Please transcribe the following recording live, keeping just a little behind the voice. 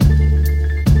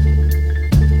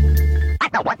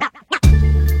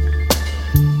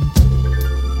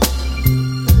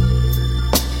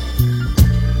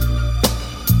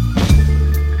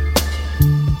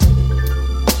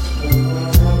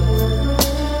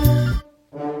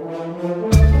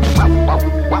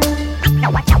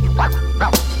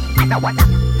Can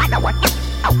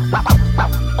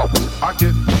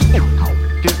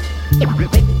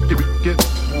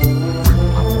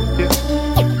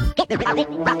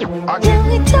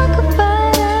we talk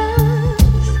about us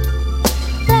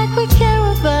like we care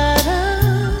about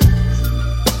us?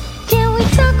 Can we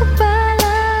talk about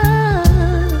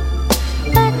us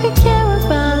like we care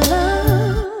about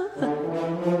love?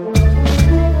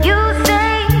 You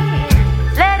say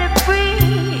let it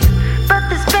breathe, but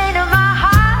this pain of my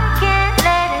heart can't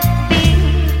let it be.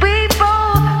 We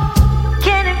both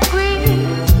can agree.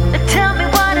 Tell me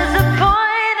what is the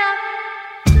point of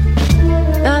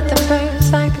nothing burns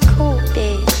like the cool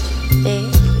days.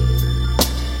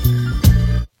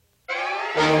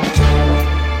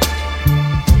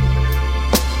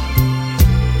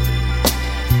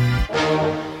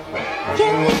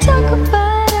 Can we talk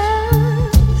about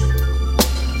us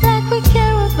like we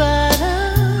care about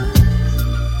us?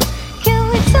 Can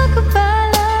we talk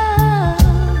about us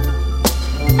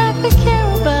like we care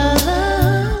about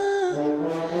love?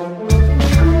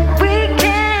 We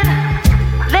can't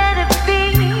let it be,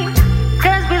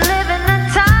 'cause we live in a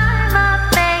time of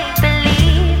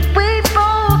make-believe. We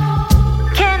both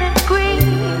can agree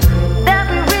that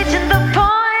we're reaching the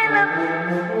point of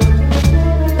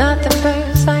nothing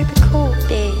burns like the cool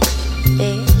days.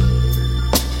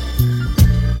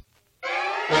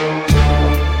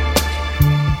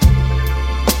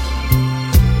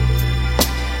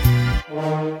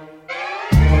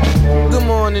 Good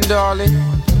morning, darling.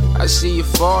 I see you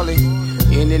falling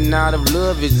in and out of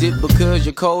love. Is it because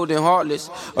you're cold and heartless,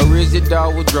 or is it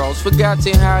all withdrawals?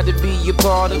 Forgotten how to be a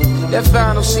part of that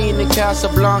final scene in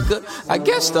Casablanca. I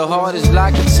guess the heart is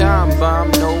like a time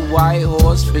bomb. No white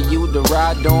horse for you to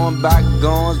ride on.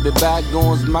 Bygones be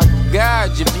bygones. My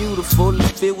God, you're beautiful.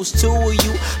 If it was two of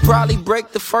you, probably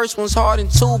break the first one's heart in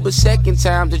two, but second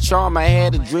time the charm. I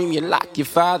had a dream. You lock your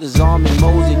father's arm and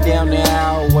mosey down the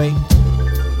highway.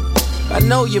 I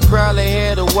know you probably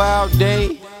had a wild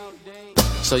day,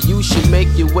 so you should make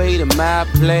your way to my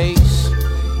place,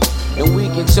 and we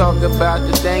can talk about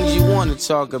the things you want to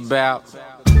talk about.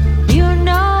 You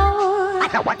know,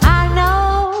 I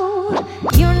know,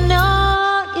 you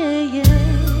know, yeah, yeah.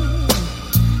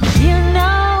 You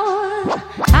know,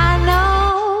 I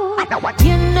know,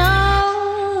 you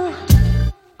know.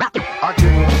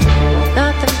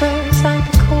 Nothing burns like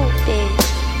the cool days.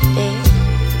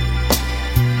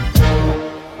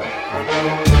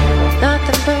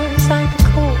 Nothing burns like the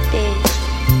cool days.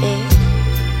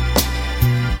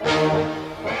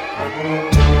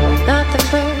 Nothing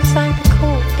burns like the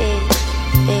cool days.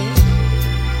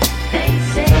 They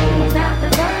say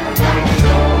nothing burns like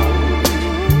the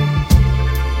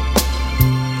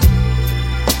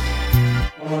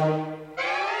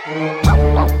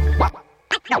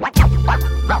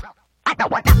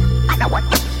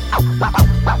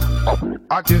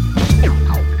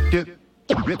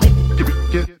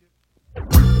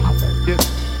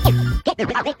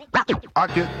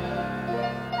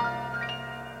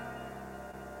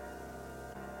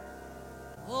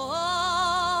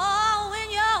oh, when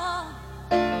you're,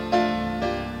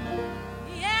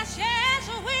 yes, yes,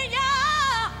 when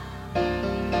you're,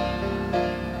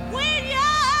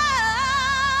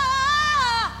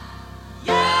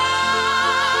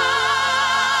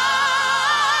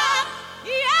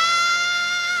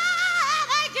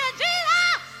 thank you,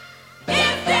 Jesus.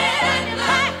 If there ain't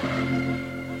life,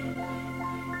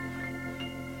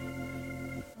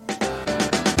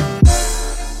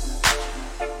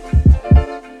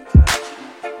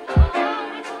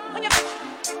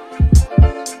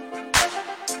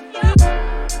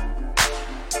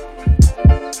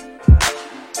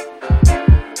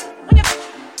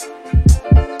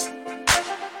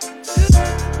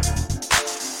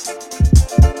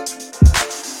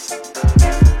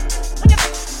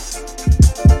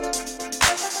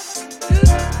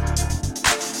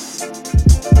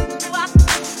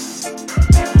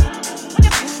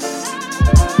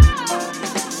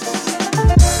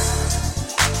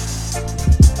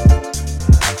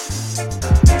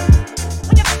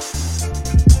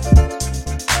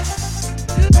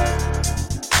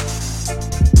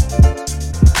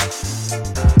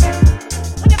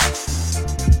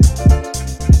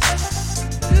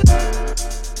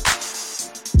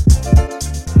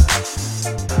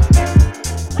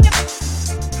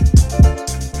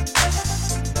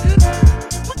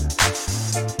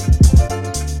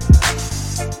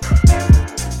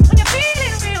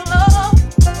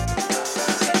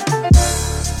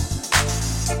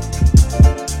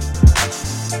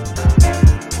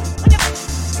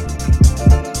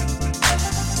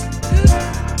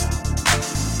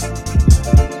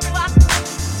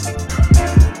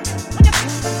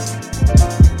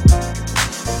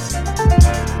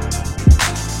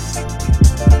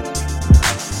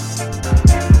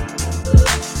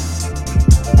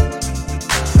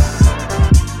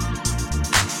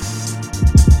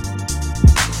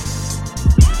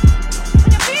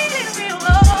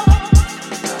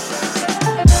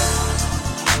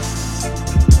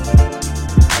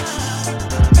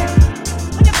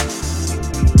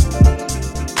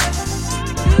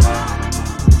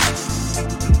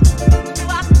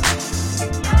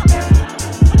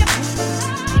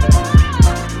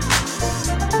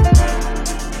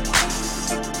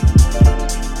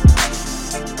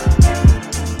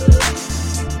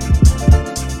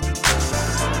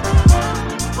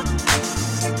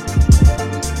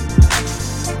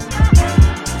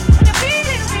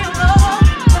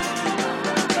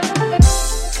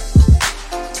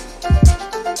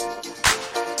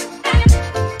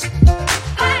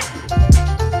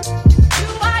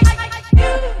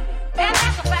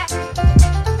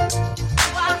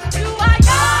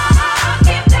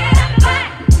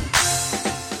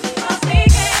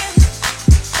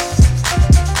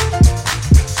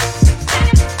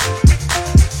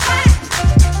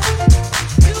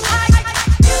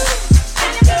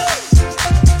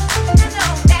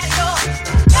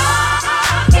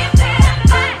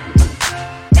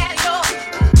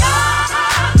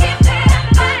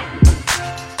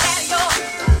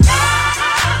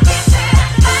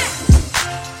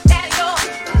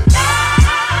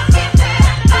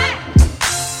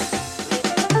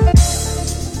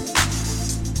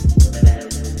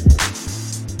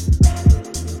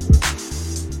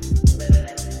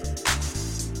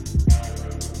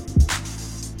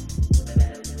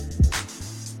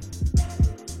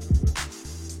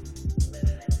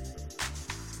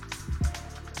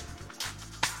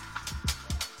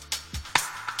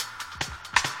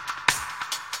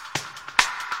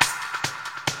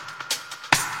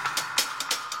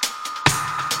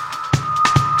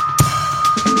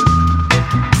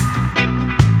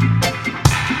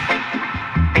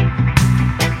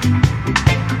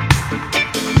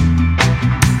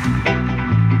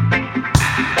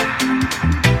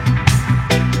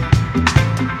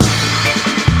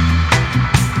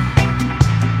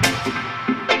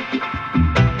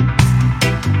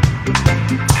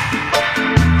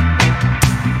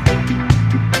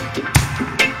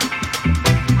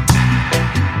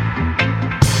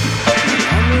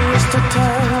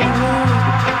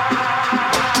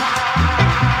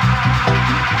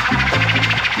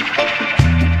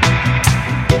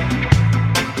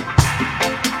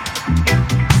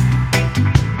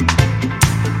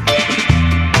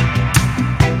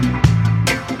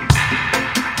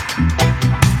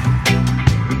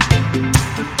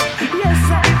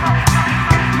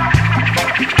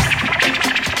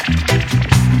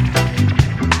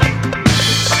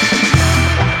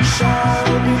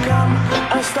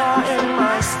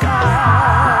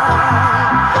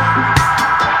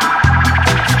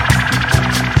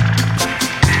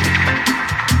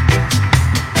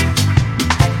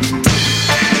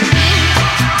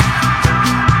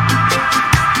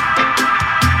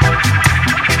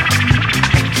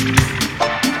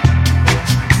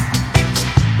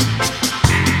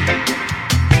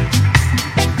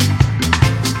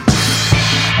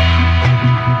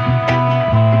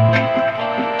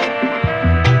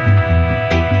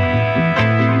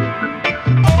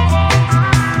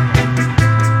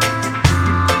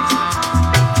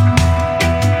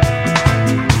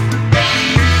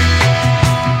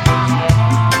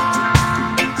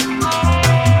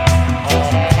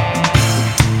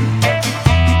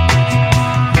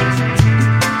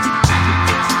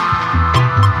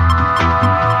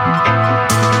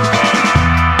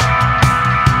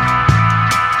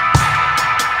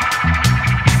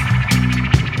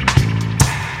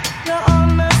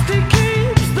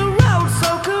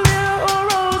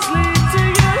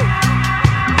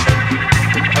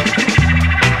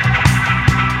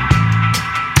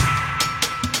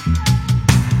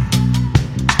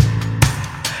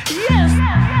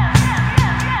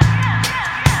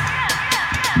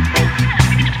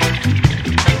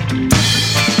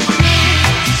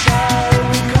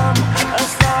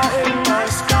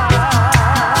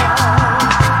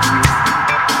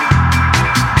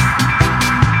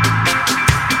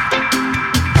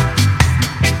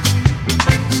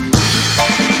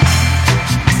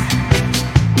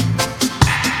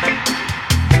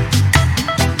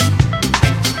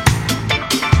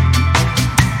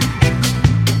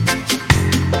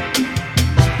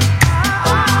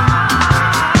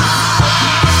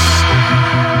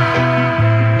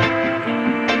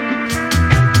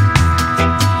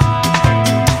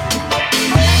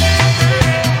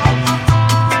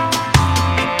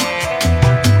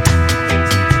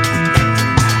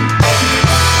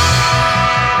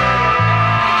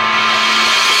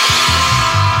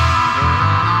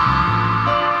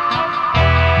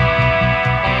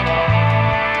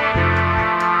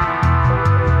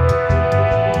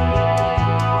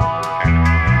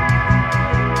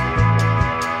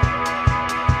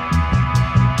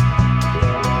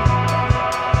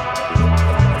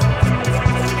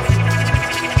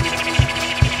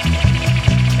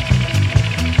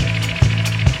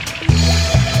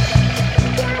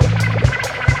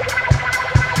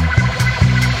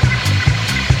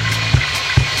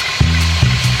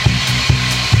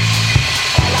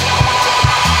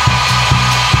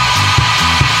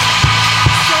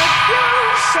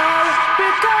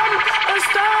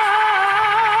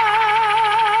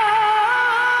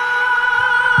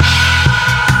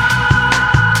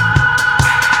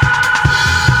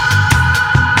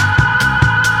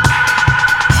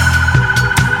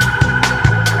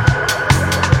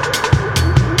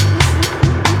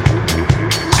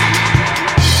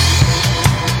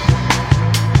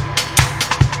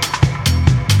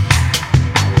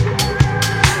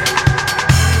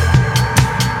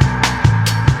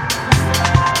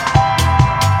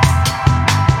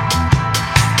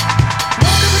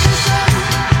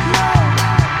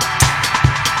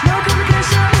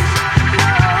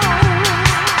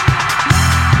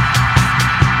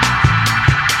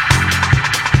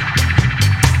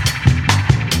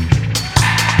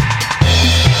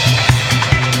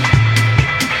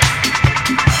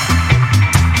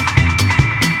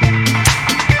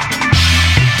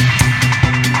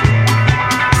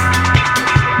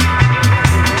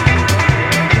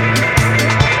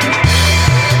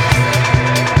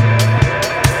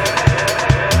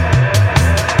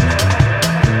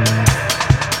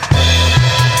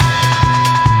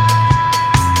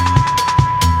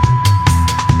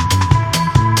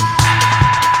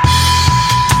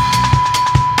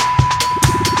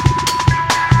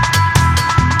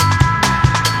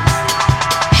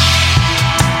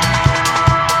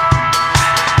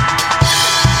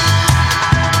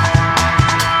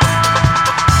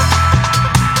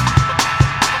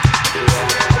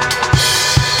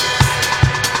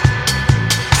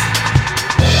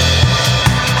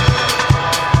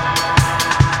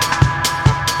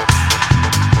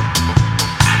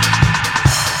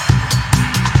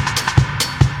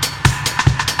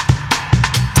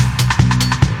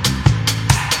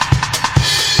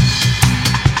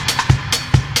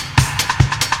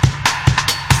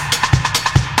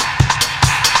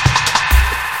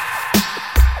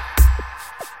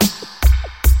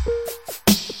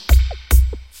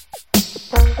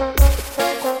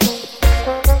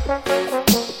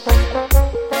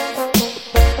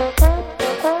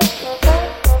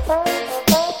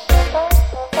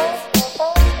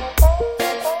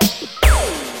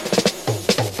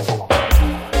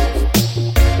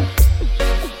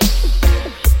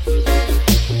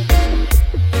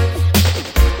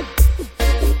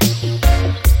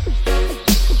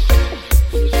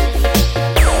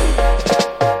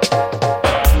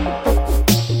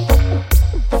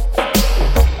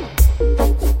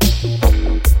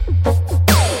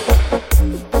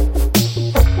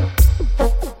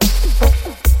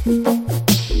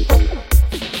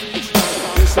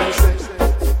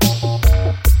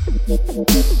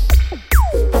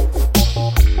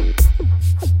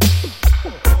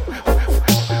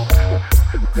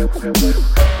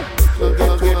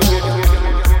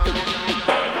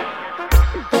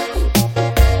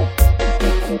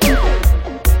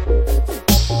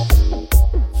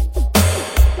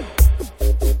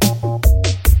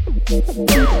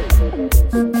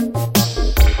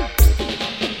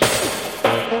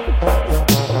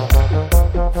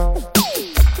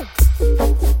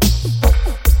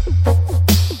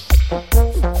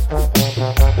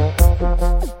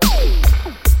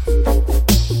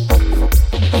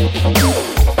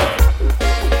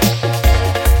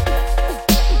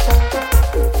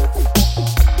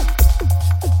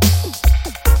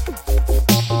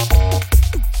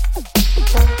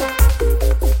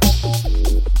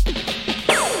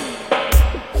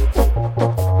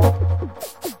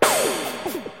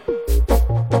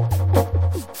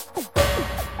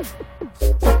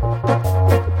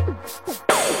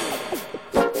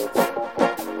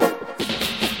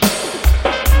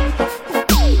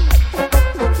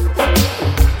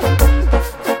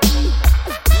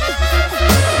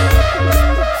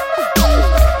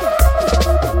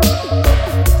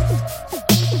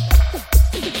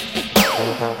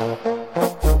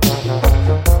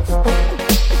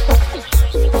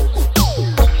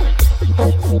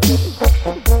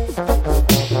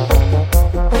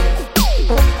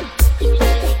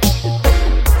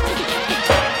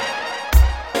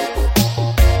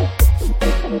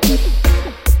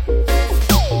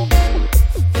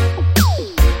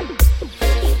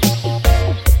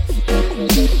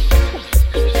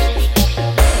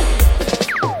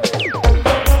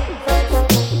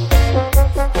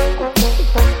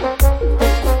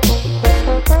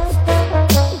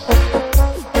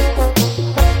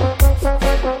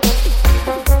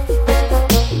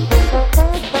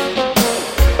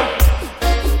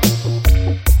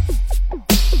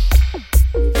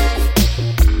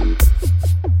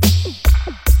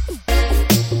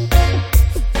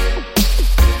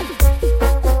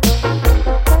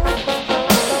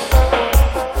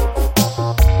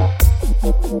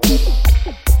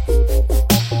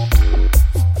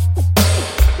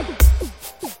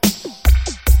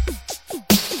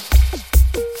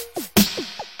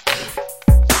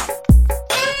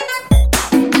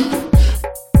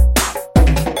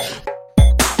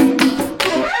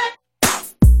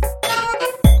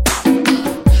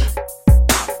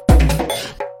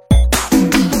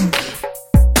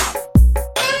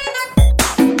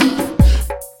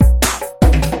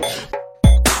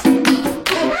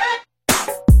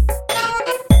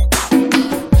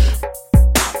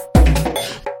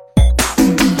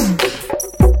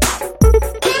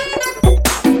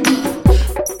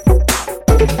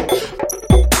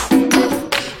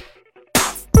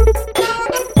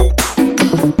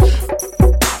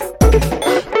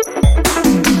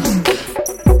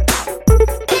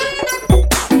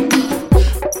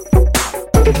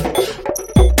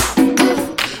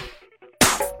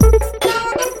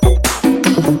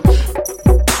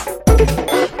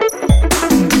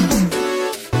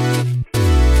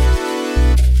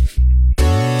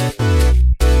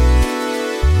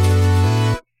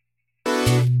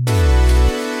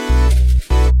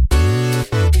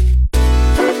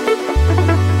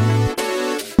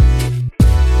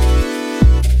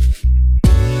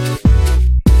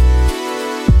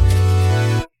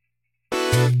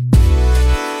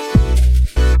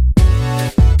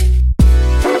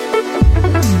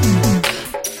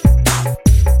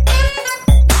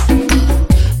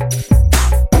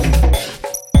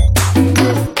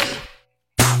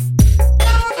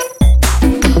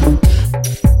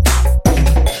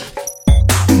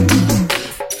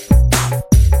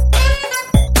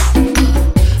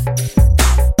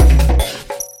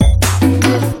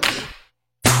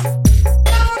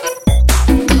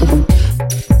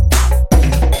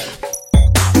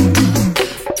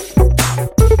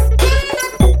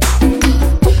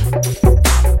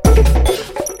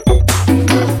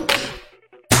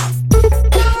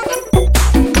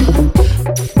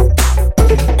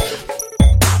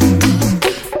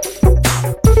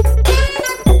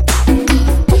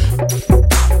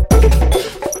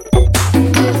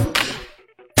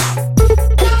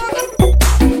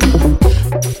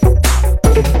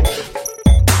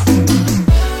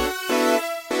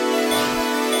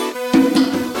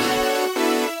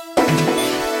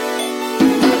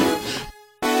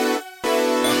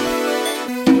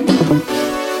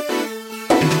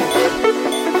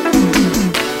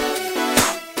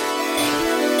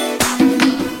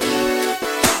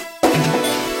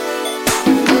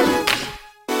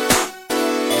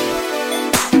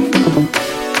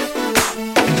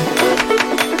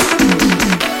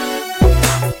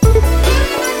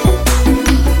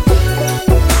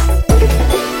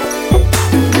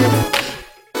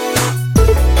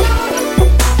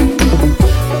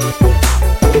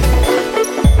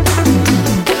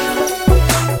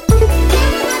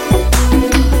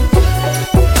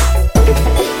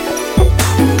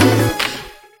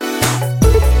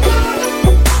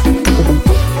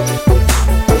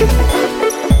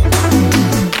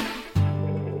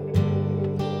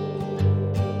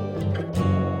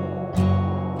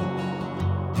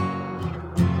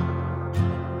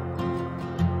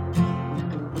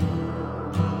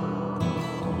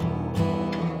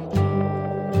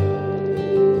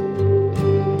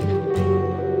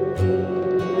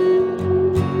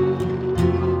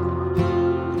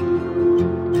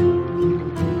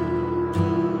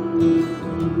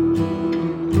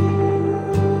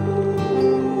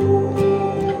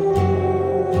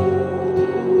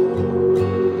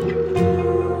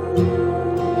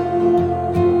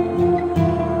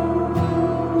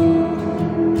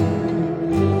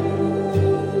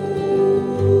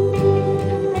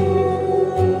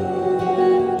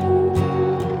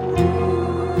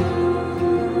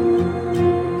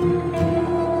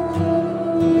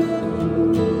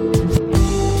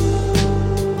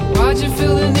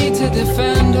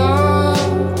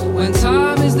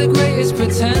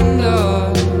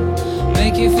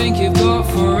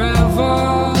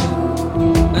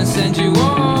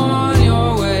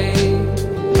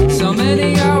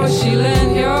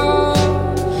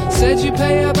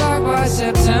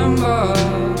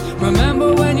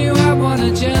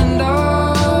 agenda,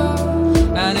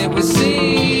 and it was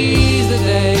seize the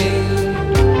day.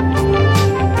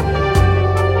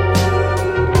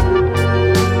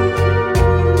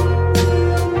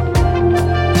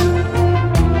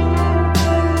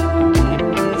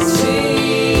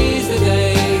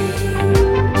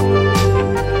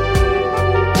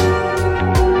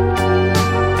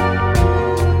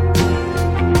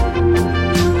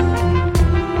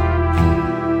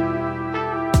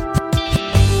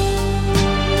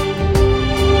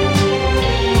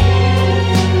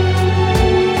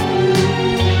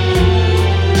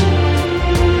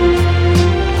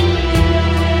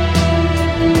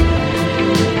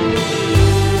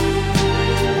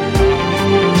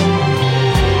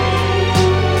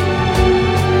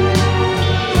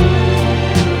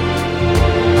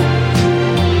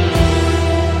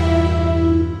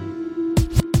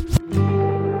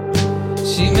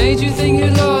 She made you think you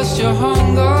lost your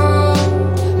hunger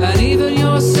and even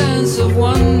your sense of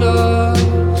wonder,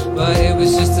 but it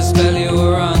was just a spell you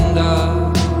were under,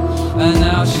 and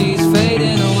now she's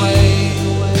fading away.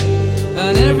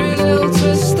 And every little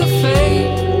twist of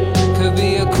fate could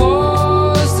be a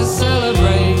cause to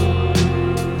celebrate,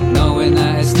 knowing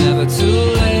that it's never too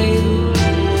late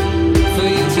for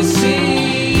you to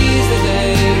seize the day.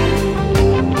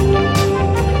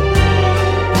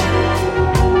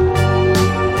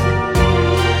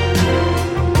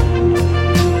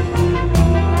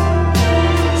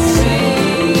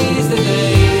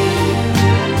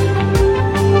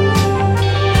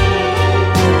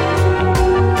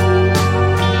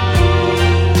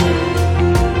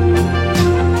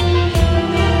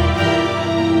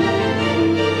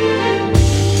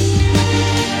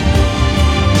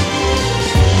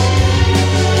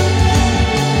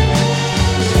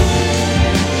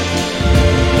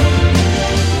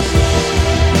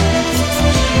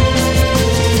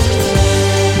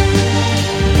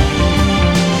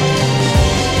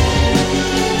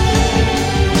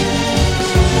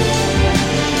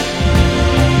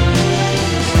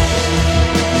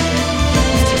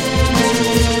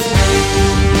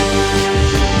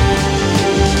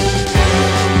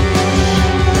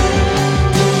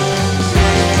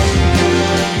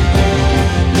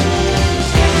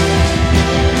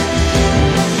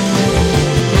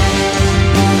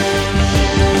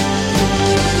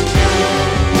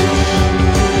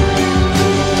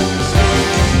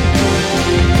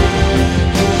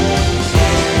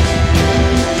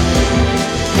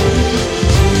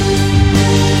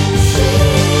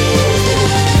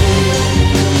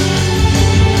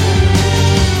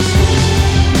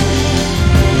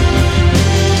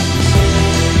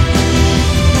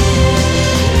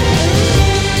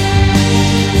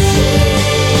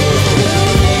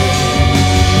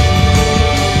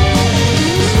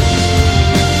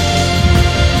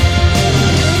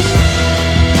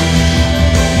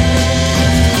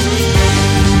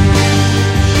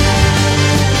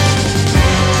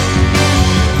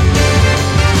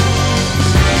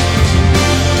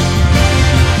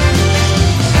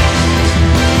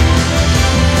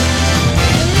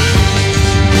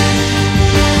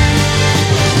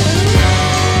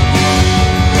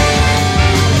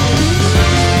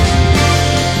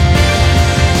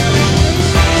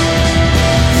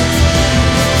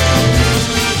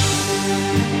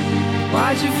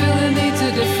 Why'd you feel the need to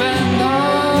defend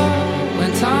her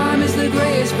when time is the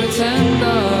greatest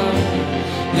pretender?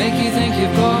 Make you think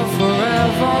you've got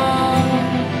forever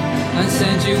and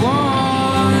send you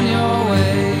on your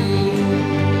way.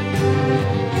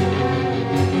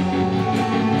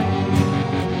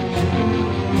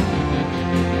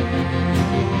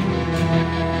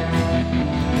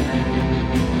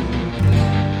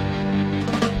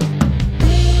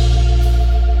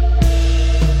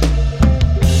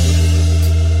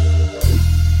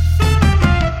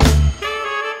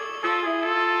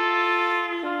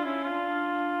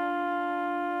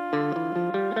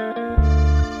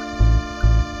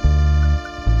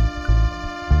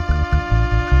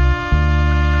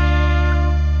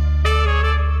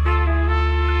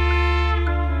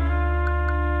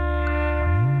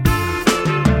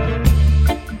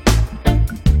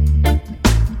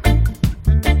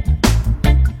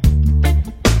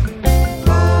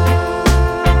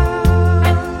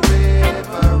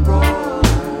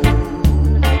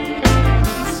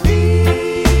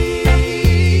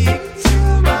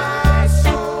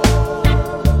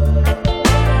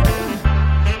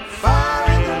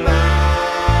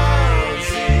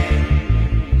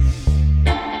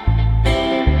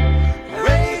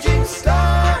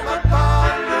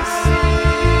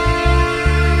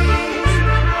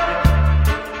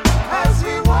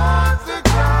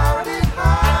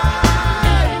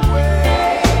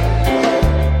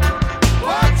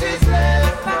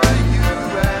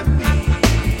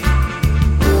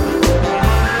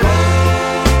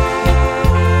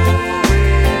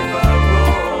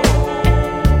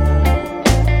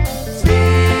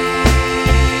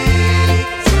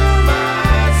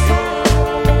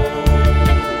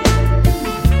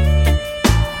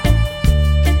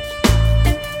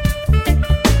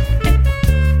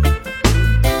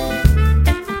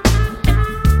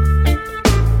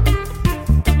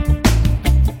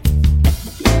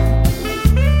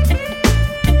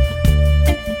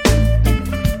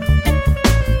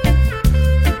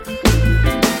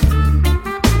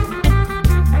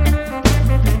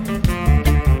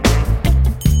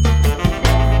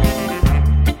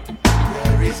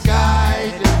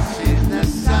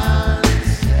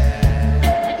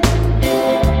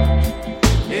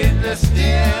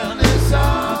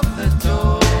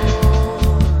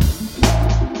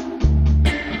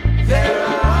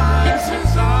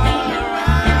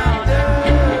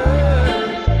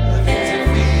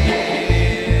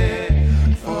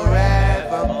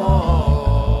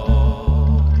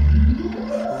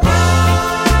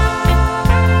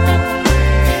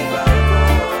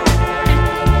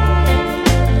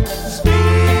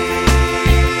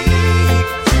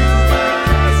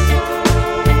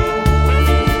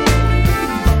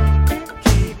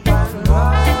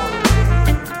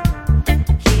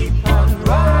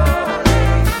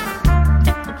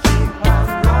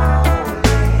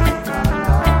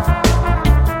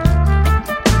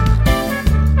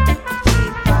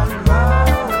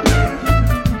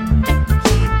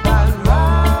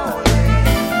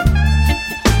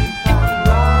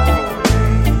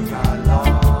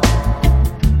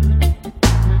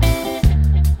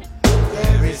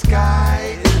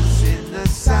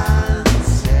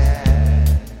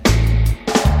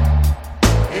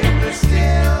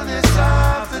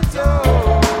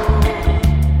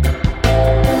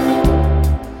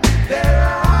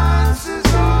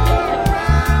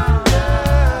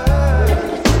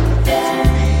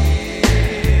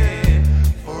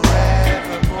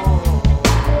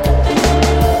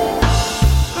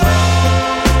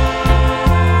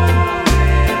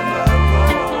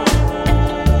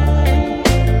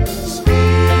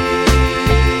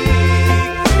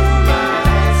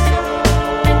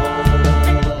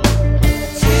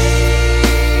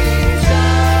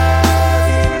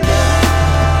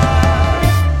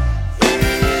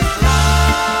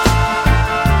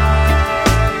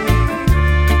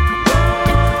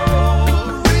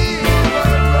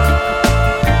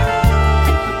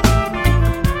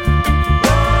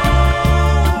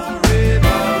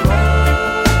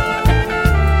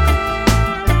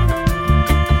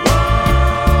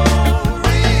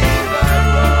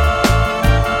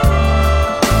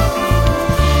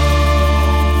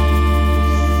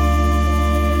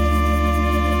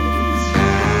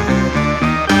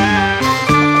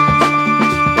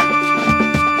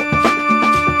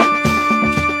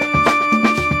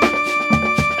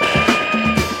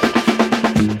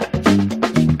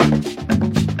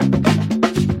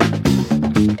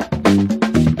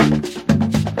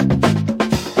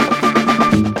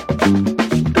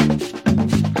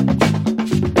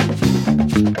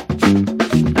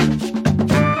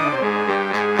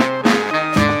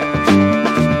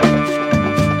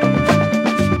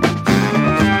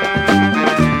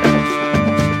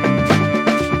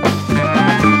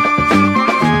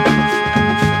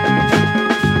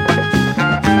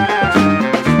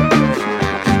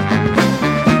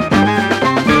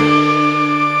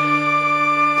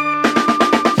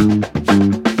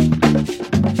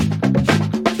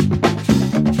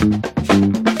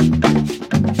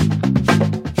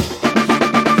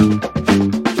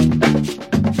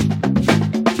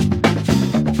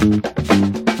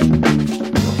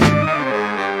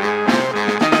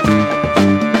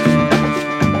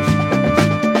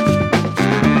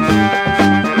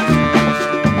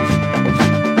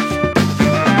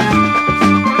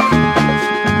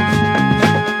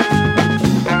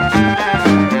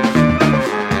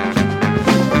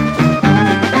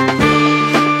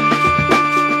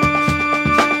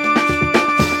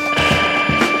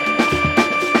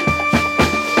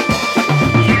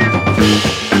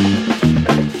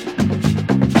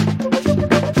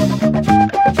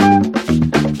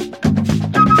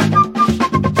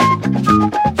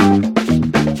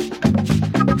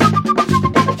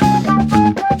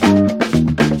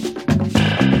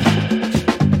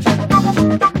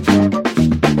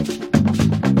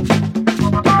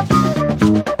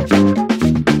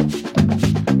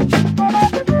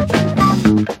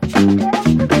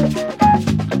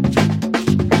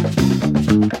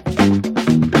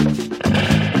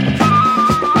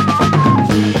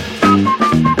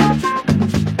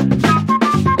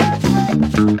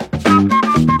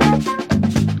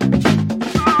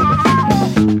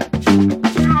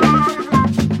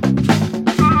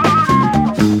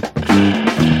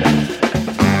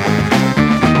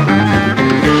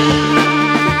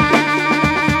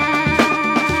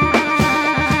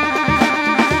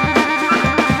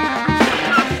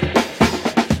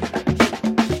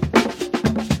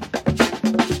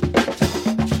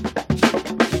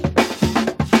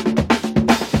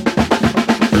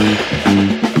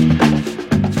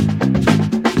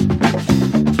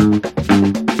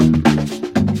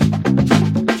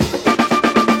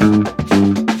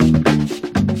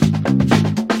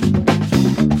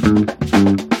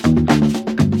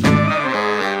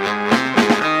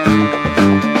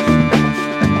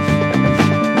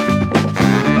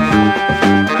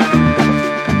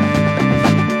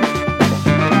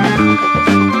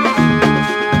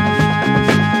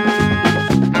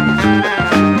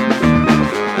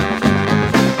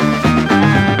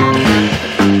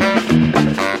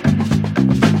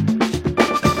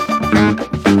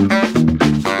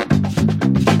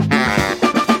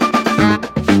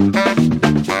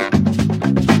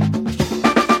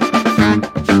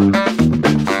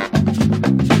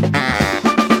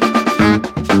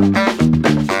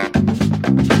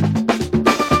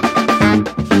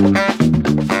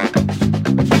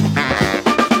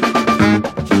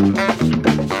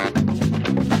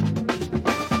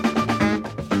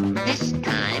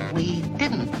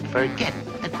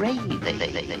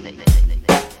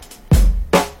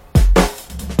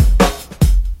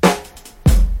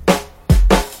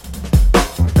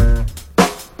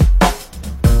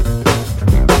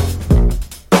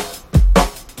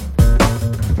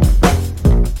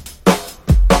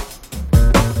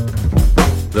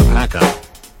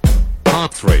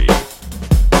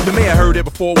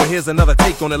 Well, here's another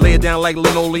take on it. Lay it down like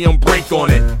linoleum, break on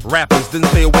it. Rappers didn't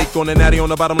stay awake on it. Now they on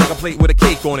the bottom like a plate with a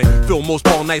cake on it. Fill most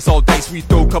ball nights, all dice we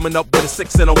throw. Coming up with a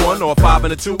 6 and a 1, or a 5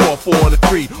 and a 2, or a 4 and a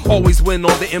 3. Always win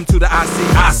on the M to the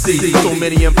IC. I see so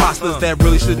many imposters that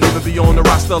really shouldn't even be on the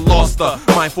roster. Lost her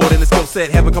mind for it in the skill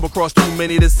set. Haven't come across too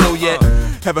many to still yet.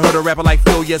 Haven't heard a rapper like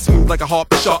Phil yet. Smooth like a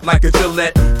harp, sharp like a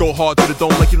Gillette. Go hard to the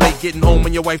dome like you late getting home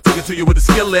when your wife took it to you with a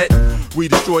skillet. We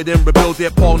destroyed them, rebuild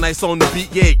it. Paul Nice on the beat,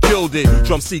 yeah, it killed it.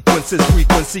 Drum sequences,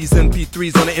 frequencies,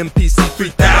 MP3s on the MPC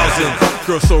 3000.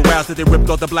 Girls so roused that they ripped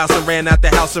off the blouse and ran out the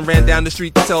house and ran down the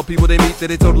street to tell people they meet that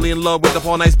they totally in love with the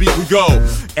Paul Nice beat. We go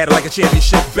at it like a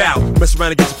championship bout. Mess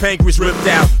around and get your pancreas ripped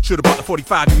out. Should've bought the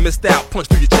 45, you missed out. Punch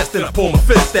through your chest and I pull my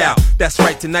fist out. That's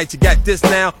right, tonight you got this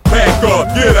now. Pack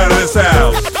up, get out of this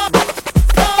house.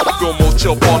 Feel more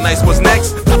chill, Paul Nice, what's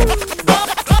next?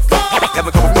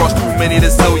 Haven't come across too many to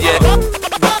sell yet.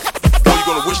 Boy, you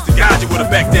gonna wish to God you would've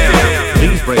backed down.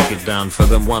 Please break it down for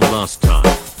them one last time.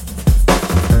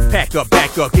 Pack up,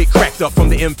 back up, get cracked up from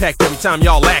the impact every time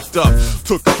y'all act up.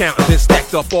 Took account and then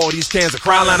stacked up all these cans of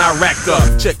Cryoline I racked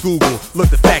up. Check Google, look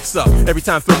the facts up. Every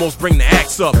time Filmos bring the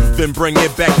axe up, then bring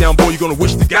it back down. Boy, you gonna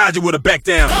wish to God you would've backed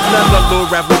down. Another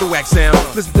little rap with a wax sound.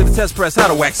 Listen to the test press, how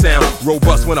the wax sound.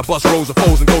 Robust when I bust rows of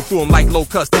foes and go through them like low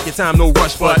cuts. Take your time, no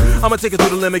rush, but I'ma take it to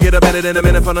the limit, get a better in a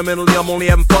minute. Fundamentally, I'm only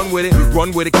having fun with it.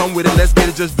 Run with it, come with it, let's get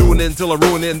it. Just doing it until I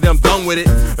ruin it and then I'm done with it.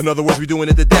 In other words, we doing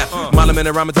it to death.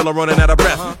 Monumental rhyme until I'm running out of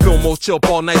breath. Filmos chill,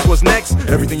 Paul Nice, what's next?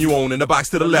 Everything you own in the box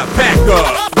to the left. Pack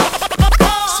up.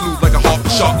 Smooth like a hawk,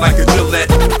 sharp like a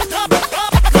Gillette.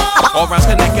 All rounds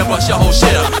connect and bust your whole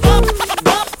shit up.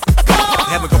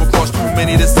 Haven't come across too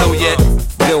many to sell yet.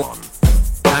 Go on,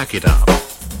 pack it up.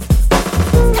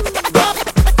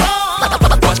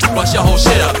 Bust your whole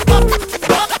shit up.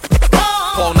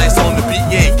 Paul Nice on the beat,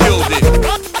 yeah, he killed it.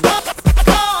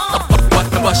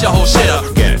 Bust your whole shit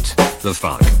up. Get the the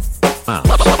fuck out.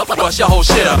 Bust your whole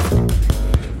shit up.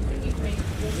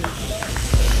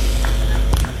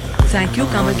 Thank you,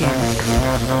 come again.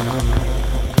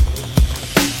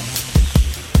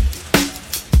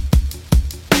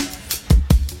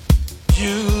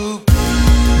 You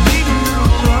need a little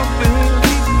something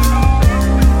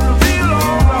to feel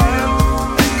alright.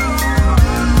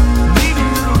 Need a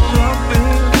little something.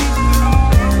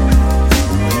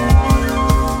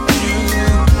 You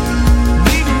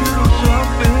need a little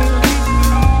something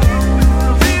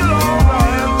to feel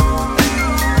alright.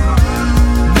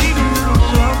 Need a little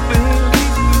something.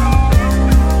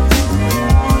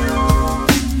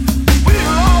 Feel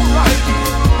alright.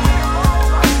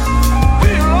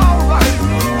 Feel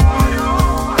alright.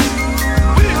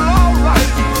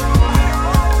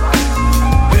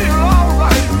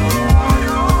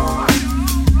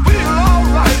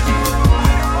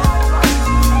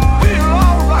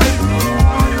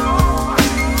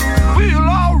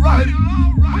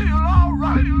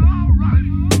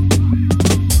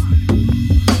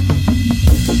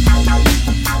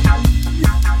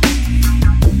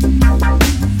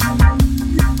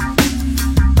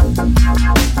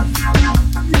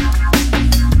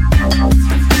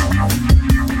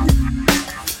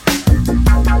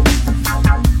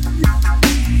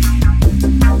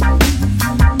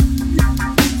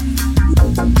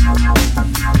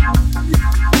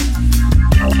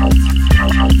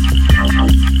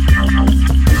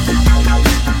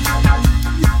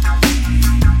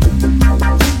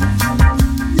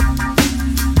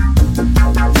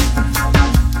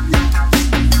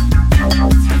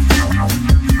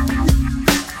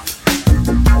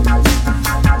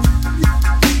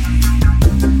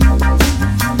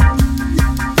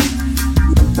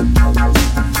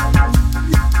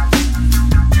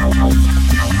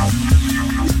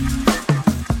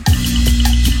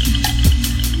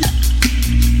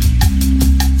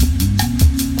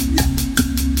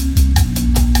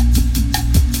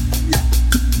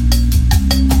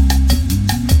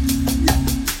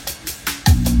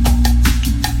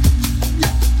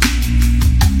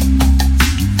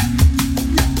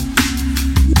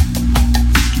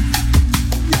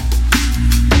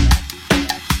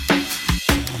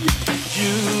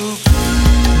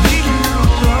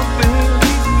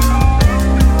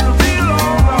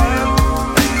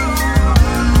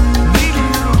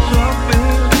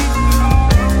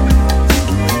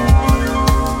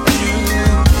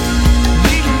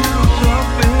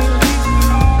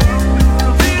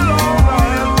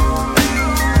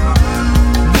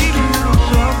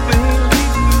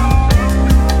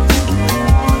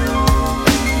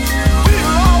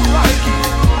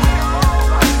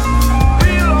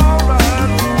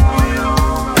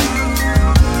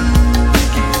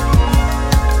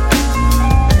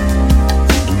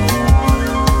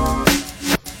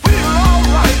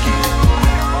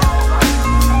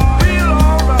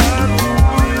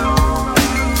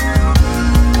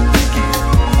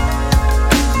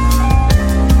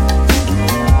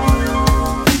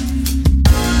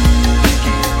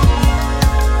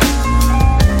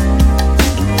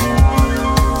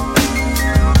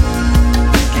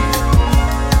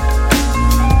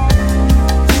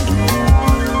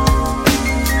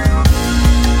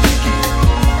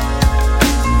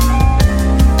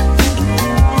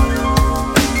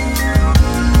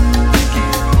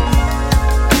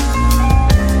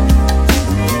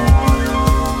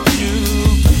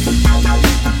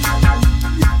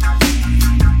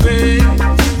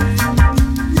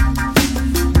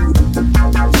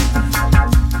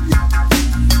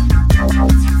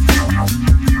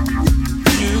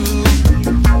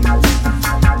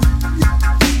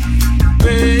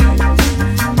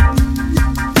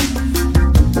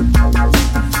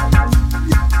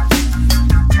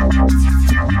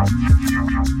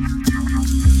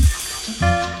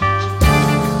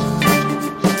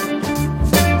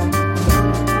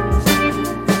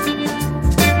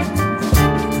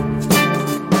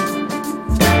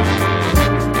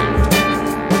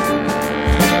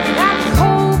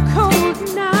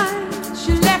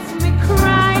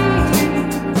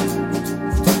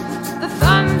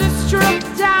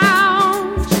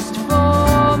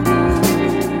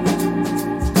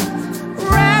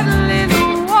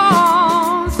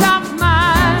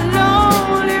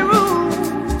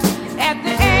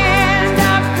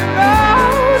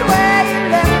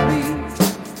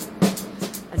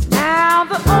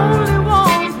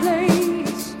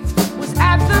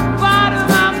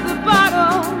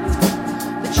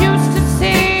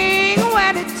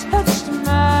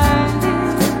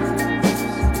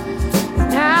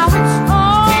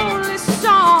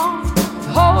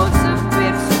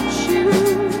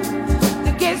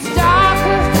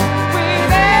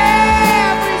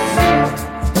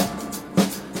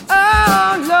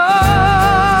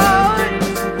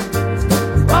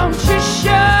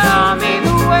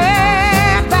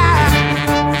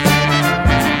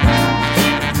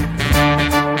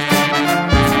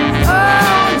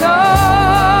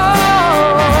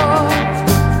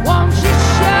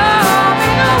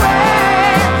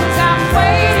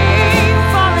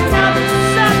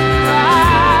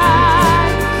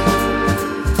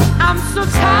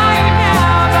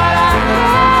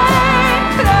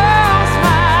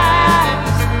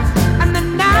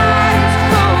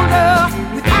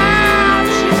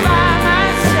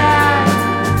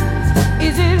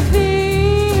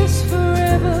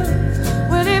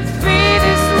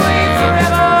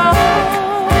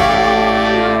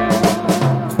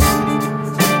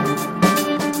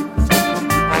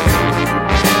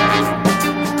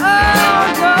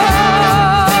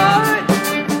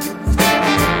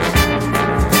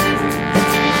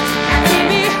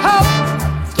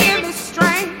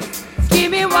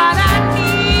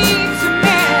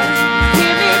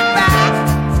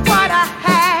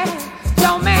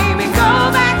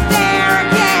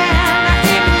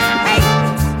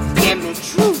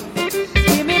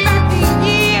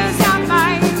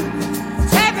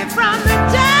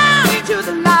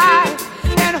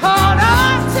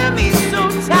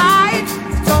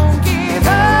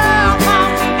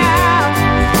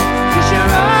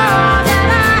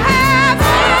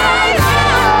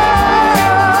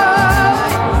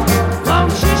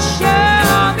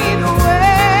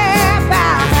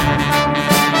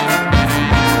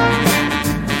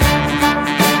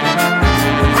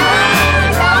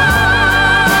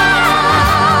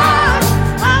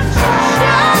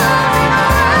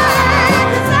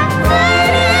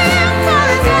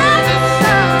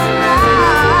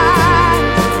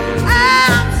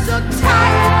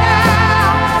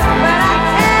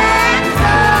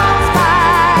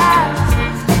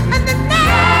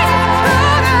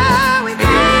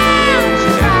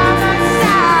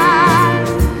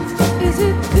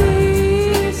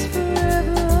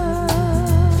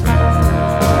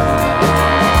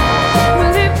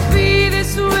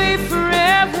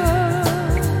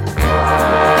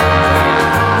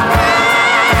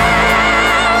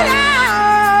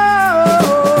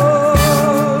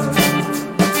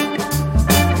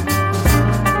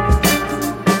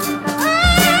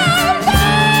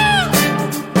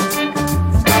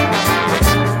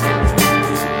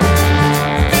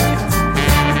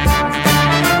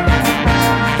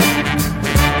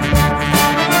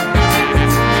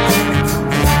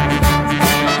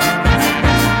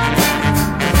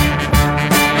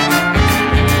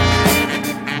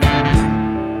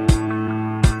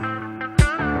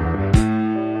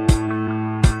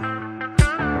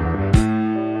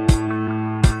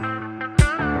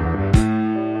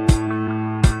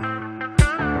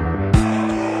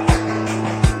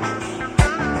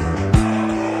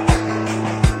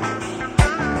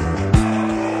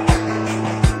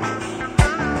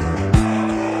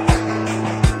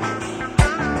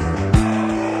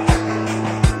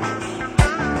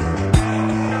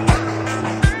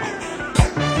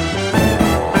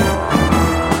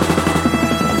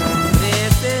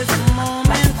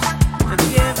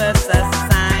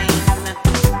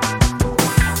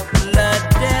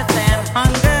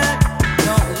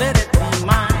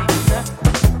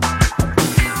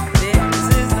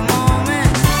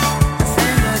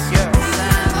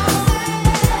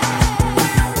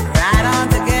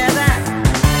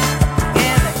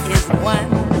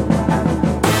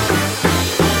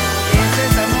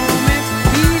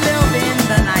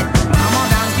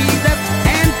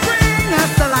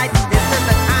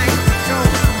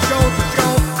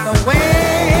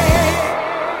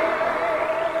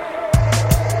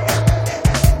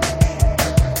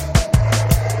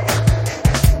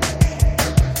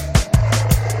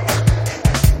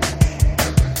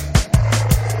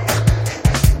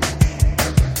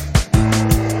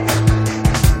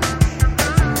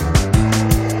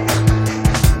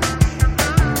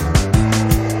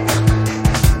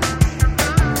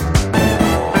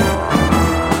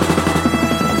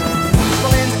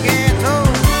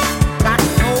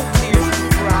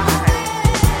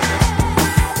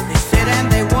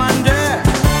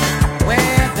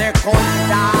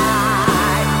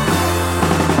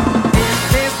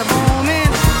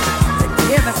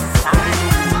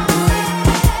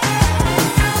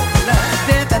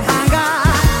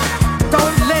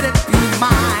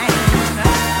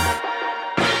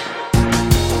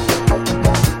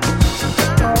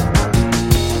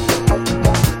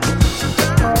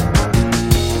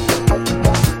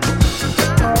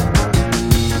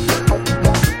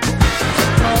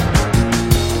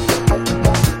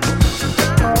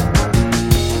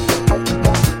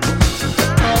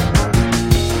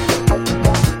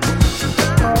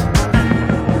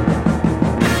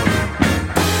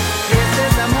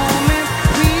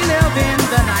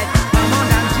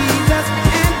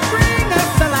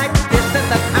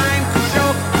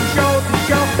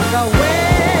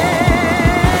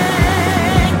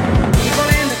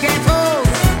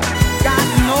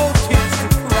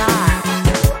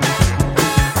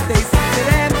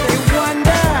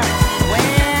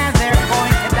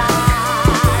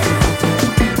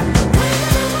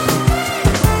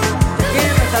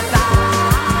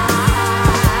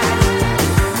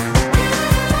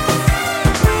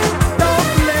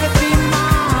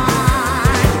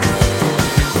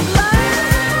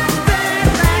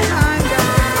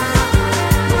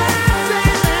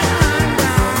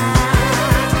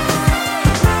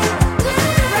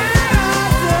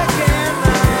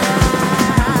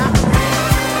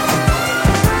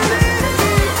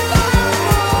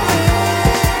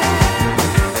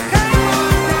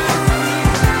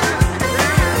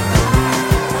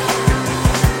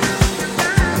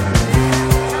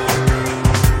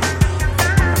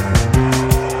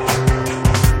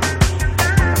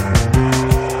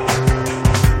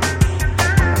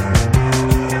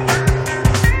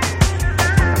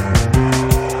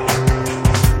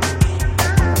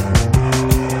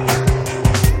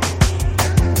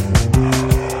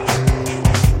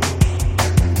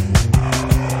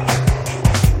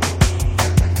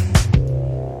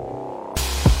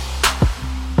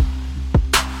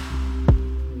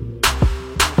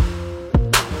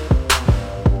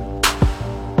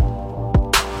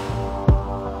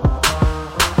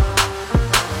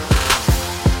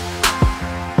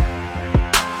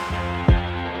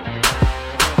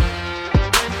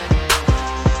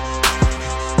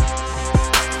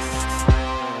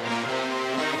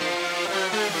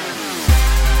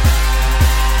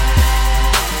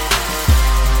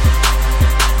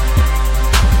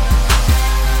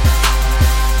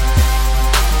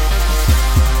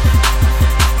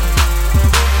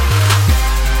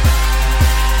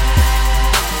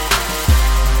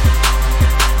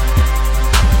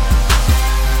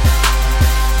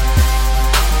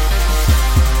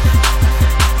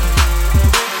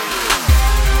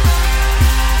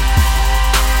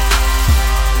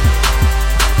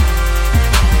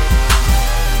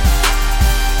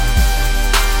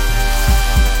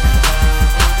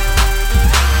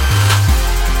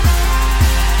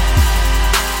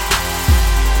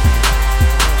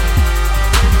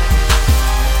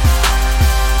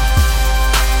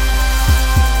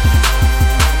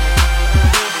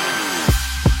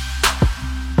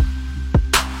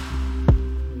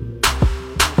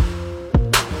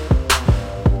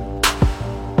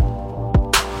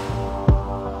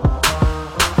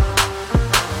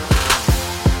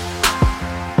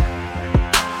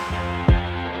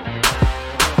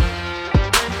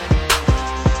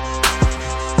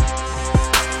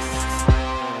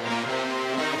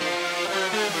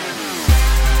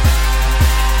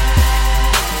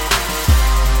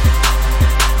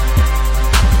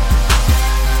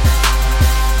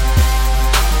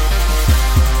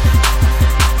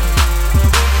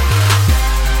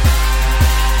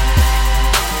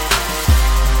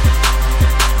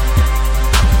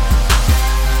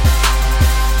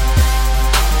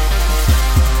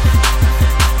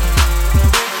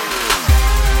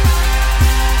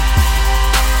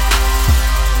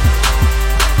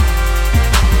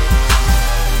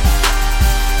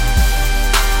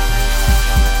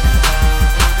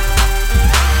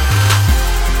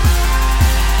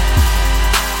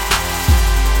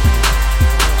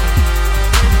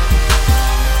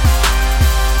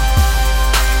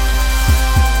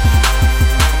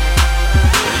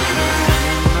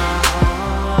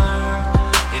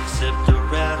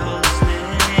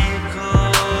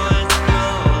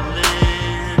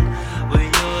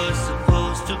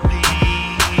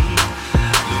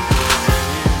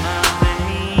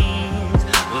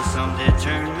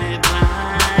 me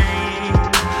blind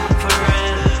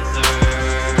forever.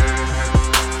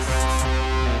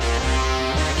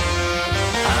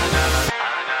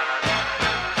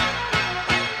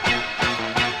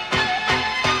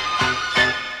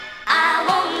 I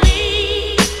won't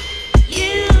leave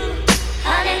you,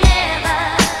 honey, never.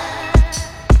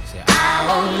 I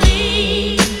won't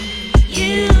leave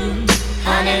you,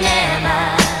 honey, never.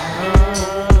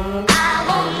 I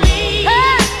won't leave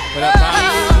What up, Pops?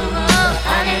 you,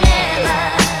 honey, never.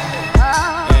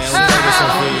 Yeah, we'll play this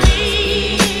one for you.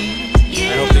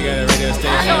 I hope they got a radio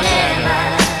station on that.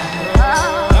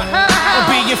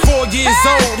 Being 4 years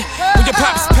old when your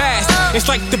pops passed, it's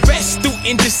like the best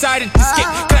student decided to skip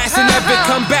class and never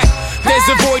come back. There's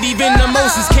a void even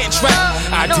emotions can't track.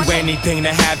 I'd do anything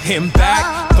to have him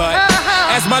back, but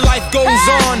as my life goes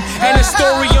on and the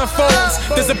story unfolds,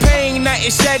 there's a pain that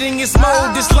is shedding its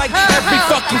mold. It's like every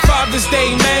fucking Father's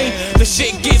Day, man. The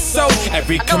shit gets sold.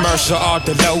 Every commercial, all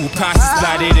the low prices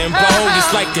splattered in bold.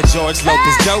 It's like a George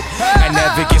Lopez joke. And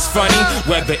never gets funny,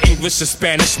 whether English or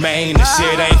Spanish, man. The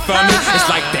shit ain't funny. It's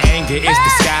like the anger is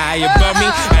the sky above me,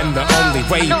 and the only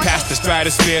way past the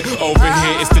stratosphere over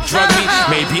here is to drug me.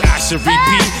 Maybe I should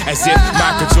repeat as if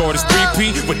Michael Jordan's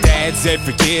 3P with dads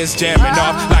every year's jamming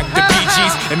off like the Bee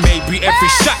Gees, and maybe every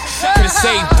shot could've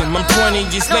saved him. I'm 20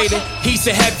 years later, he's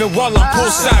in heaven while I'm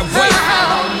poolside waiting. I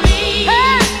won't leave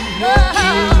you,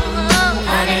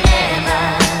 honey, never.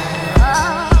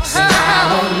 I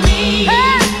won't leave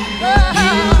you,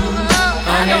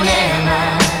 honey, never.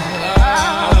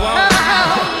 I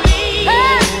won't leave you,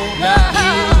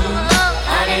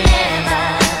 honey, never.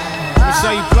 Let me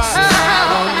show you Pops. I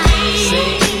won't leave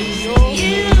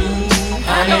you,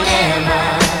 honey, never.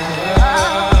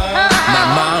 My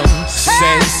mom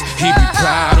says he'd be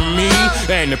proud of me,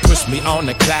 and it pushed me on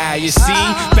the cloud. You see,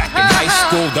 back in high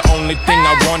school, the only thing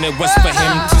I wanted was for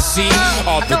him to see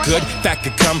all the good that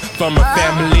could come from a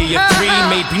family of three.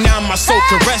 Maybe now my soul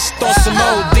can rest on some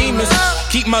old demons.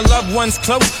 Keep my loved ones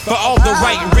close for all the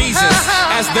right reasons.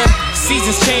 As the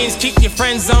seasons change, keep your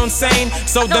friend zone sane,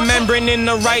 so the membrane in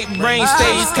the right brain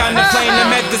stays kinda plain. I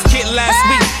met this kid last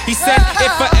week. He said,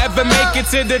 if I ever make it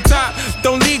to the top,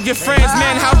 don't leave your friends,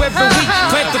 man, however weak.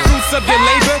 Plant the fruits of your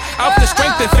labor out the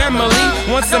strength of family.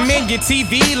 Once I'm in your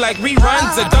TV like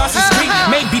reruns of Dawson Street.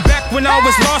 Maybe back when I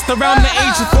was lost around the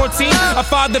age of 14, a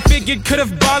father figure could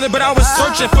have bothered, but I was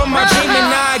searching for my dream. And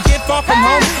now I get far from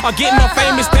home, I'll get more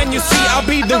famous than you see. I'll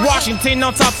be the Washington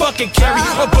on top, fucking carry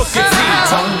a book of tea.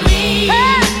 Won't leave you,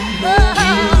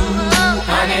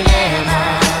 honey, never.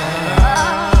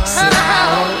 Said I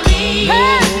won't leave you,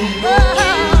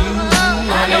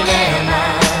 honey, never.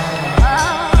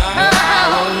 I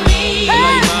won't leave you,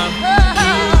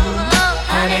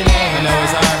 honey, never. I know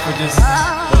it's hard for just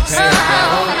one parent, but I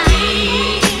won't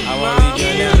leave you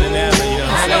now and never, you know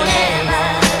what I'm saying?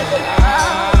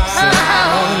 Said I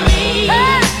won't leave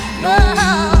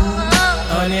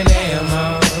Honey, never.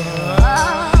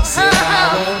 Said I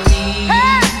won't leave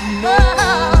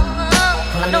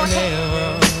Honey, never.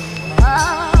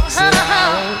 Said I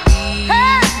won't leave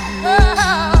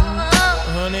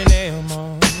Honey, never.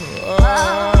 I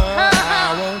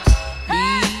won't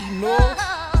leave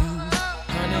no you,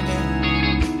 honey, never.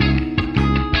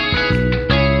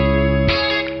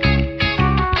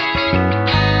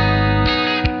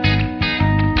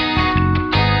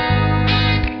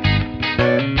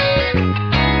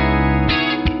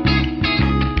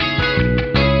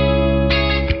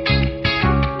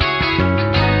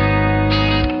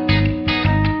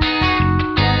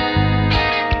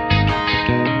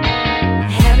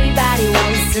 Everybody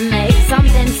wants to make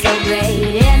something so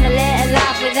great in a little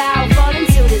life without falling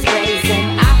to disgrace.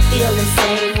 And I feel the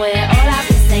same way, all I've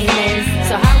been saying is,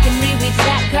 so how can we reach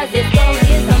that? Cause this goal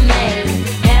is amazing.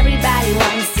 Everybody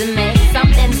wants to make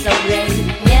something so great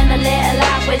in a little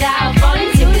life without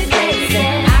falling to disgrace.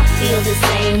 And I feel the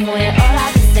same way, all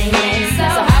I've been saying is, so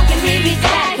how can we reach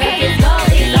that? Cause this goal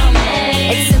is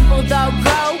amazing. It's simple though,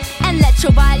 grow and let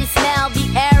your body smell the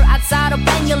air outside,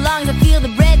 open your lungs and feel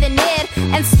the breath in it.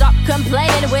 And stop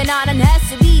complaining when on and has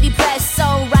to be depressed. So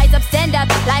rise up, stand up,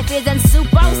 life isn't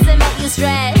supposed to make you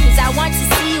stress. I want to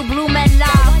see you bloom and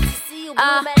love.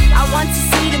 I want to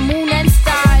see the moon and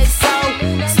stars. So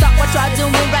stop what you're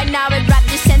doing right now and grab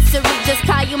your sensory. Just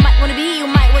call you might wanna be, you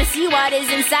might wanna see what is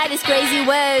inside this crazy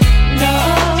world. No,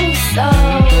 so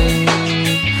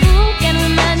who can we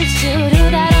manage to do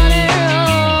that on our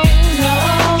own? No,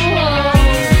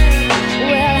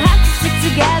 we'll have to stick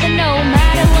together no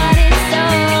matter what it's so.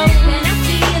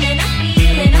 And I'm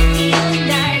feeling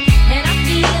that. And I'm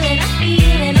feeling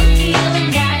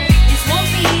that. This won't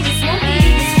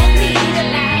be the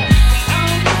last.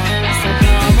 So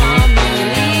come on,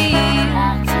 baby.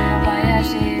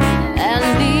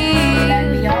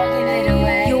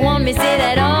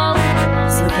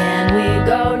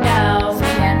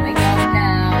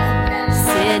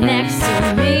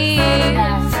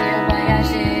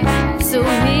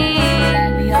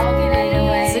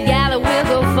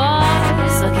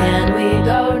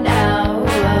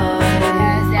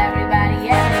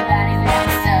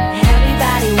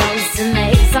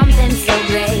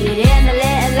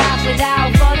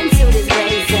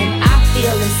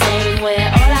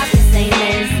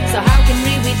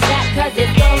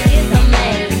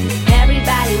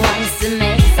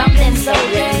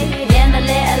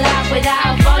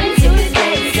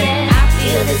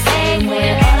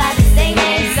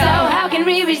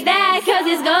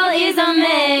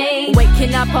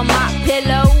 on my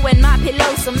pillow, and my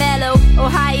pillow's so mellow.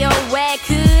 Ohio, where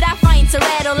could I find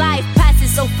Toretto? Life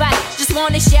passes so fast. Just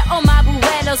wanna share all my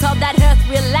buenos. Hope that earth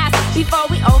will last before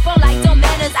we all fall like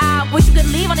dominoes. I wish you could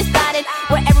leave on this planet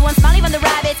where everyone's smiling on the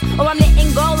rabbits. Or I'm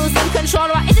letting go, losing control.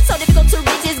 Or is it so difficult to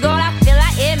reach this goal? I feel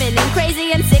like Eminem,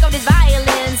 crazy and sick of this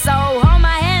violence. So hold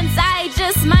my hands, I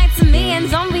just smile to me and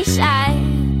don't be shy.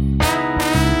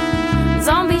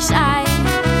 Don't be shy.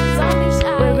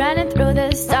 We're running through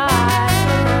the stars.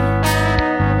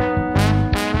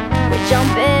 We're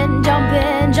jumping,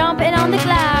 jumping, jumping on the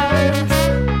clouds.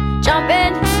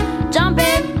 Jumping,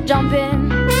 jumping, jumping,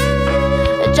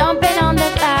 jumping on the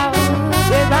clouds.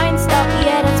 We're right stop,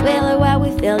 yeah, that's really where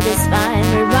we feel this fine.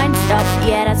 We're right stop,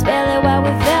 yeah, that's really where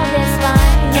we feel this fine.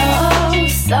 Oh,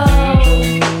 so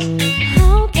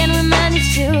how can we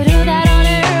manage to do that on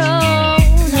our own?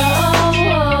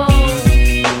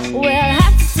 No, we'll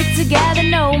have to stick together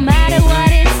no matter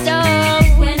what it's so.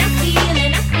 When I'm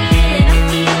feeling, I'm feeling, I'm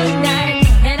feeling that,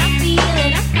 and I'm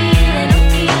feeling, I'm feeling, I'm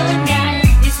feeling that.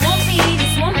 This won't be,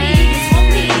 this won't be, this won't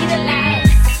be the last.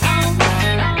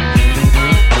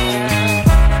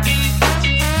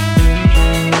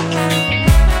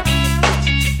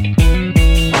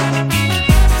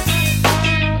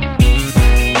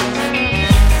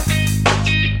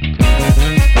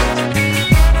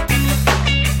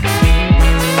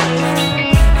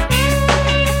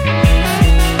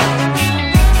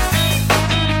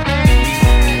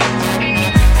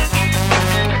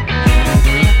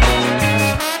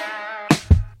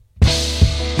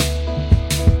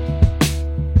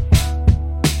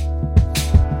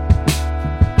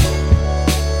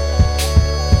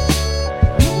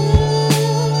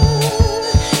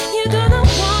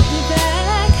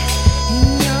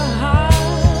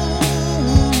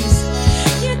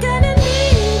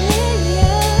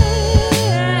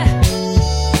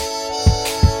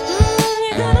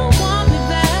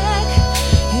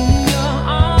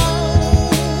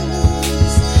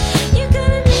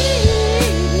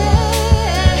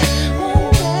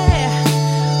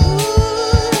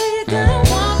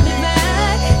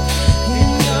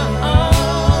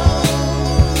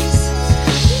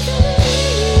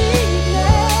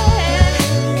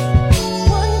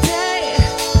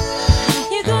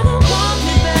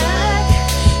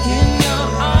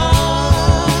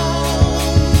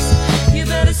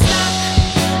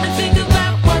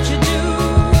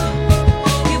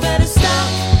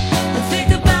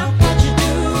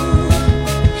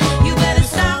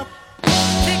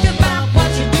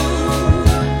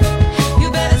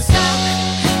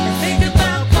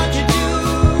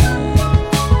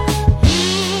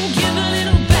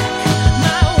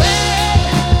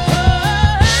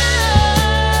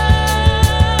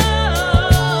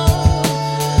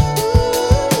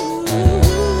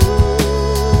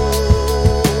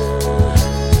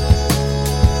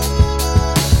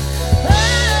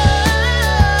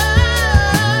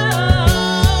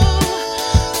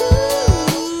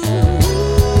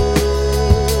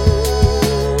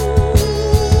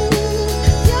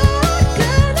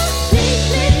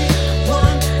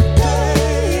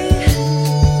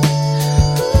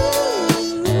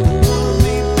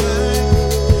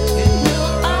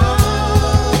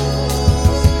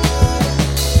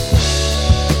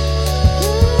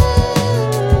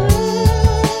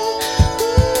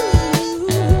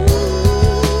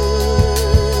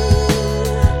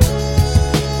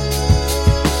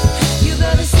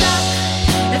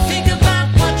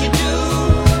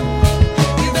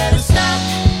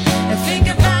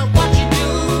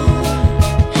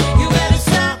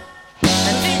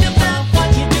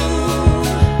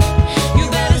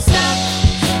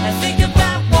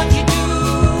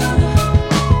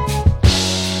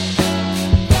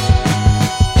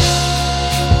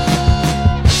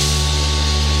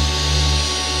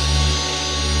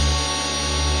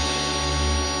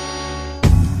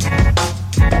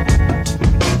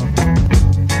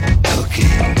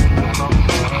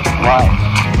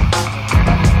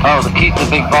 Oh, the key to the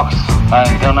big box.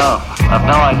 I don't know. I have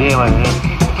no idea where it is.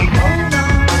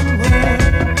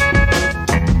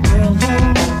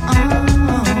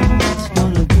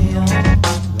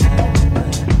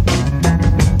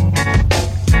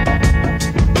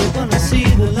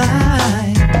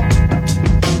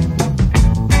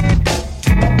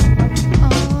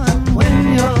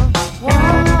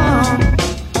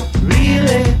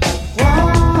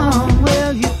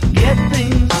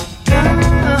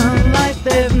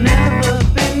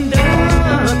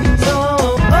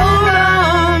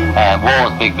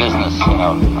 Big business, you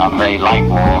know. They like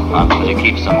war because it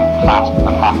keeps them fat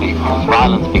and happy. Because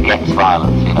violence begets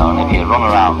violence, you know. And if you run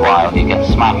around wild, you get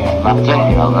smacked. That's it,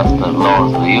 you know. That's the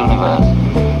laws of the universe.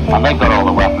 And they've got all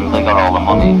the weapons, they've got all the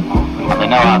money, and they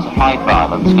know how to fight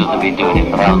violence because they've been doing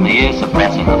it for thousands of years,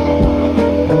 suppressing us.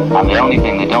 And the only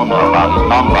thing they don't know about is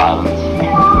non-violence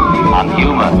and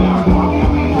humour.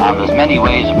 And there's many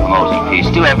ways of promoting peace.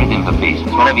 Do everything for peace.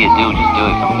 Whatever you do, just do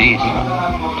it for peace.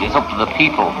 It's up to the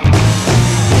people.